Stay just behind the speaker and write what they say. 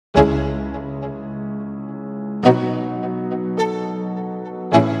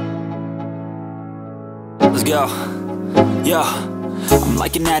Yo, yo, I'm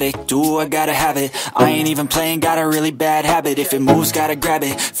like an addict, do I gotta have it. I ain't even playing, got a really bad habit. If it moves, gotta grab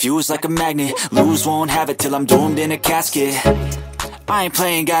it, fuse like a magnet. Lose, won't have it till I'm doomed in a casket. I ain't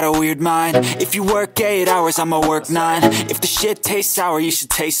playing, got a weird mind. If you work 8 hours, I'ma work 9. If the shit tastes sour, you should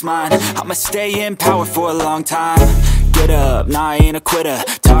taste mine. I'ma stay in power for a long time. Get up, nah, I ain't a quitter.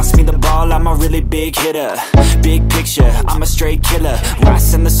 Toss me the ball, I'm a really big hitter. Big picture, I'm a straight killer. I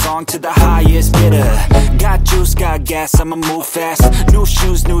send the song to the highest bidder. Got juice, got gas, I'ma move fast. New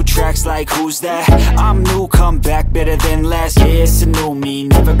shoes, new tracks, like who's that? I'm new, come back, better than last. Yeah, it's a new me,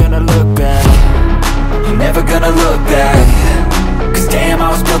 never gonna look back. I'm never gonna look back. Cause damn,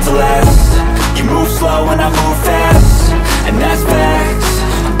 I was built to last. You move slow and I move fast, and that's facts.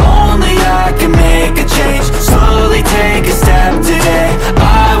 Only I can make a change. Slowly take a step today.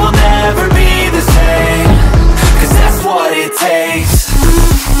 I will never be the same. Cause that's what it takes.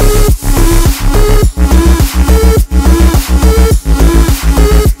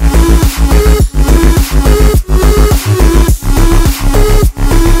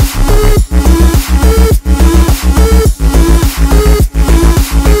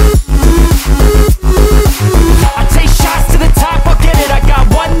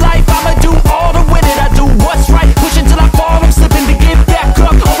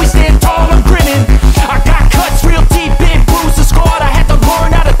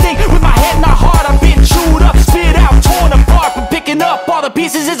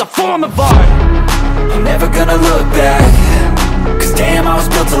 Pieces is a form of art. I'm never gonna look back. Cause damn, I was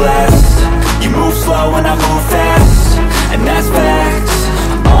built to last. You move slow and I move fast, and that's facts.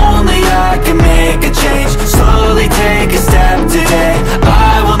 Only I can make a change. Slowly take a step today.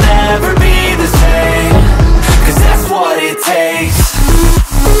 I will never be